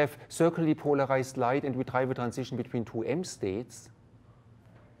 if we have circularly polarized light and we drive a transition between 2 m states,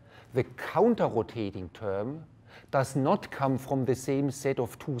 the counter-rotating term does not come from the same set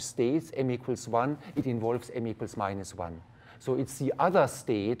of 2 states, m equals 1, it involves m equals -1. So it's the other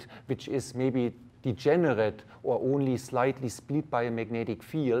state which is maybe degenerate or only slightly split by a magnetic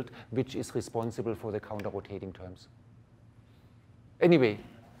field, which is responsible for the counter-rotating terms. Anyway,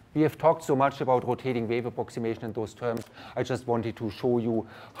 We have talked so much about rotating wave approximation in those terms. I just wanted to show you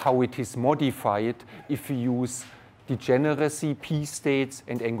how it is modified if we use degeneracy, p states,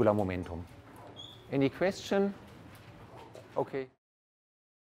 and angular momentum. Any question? Okay.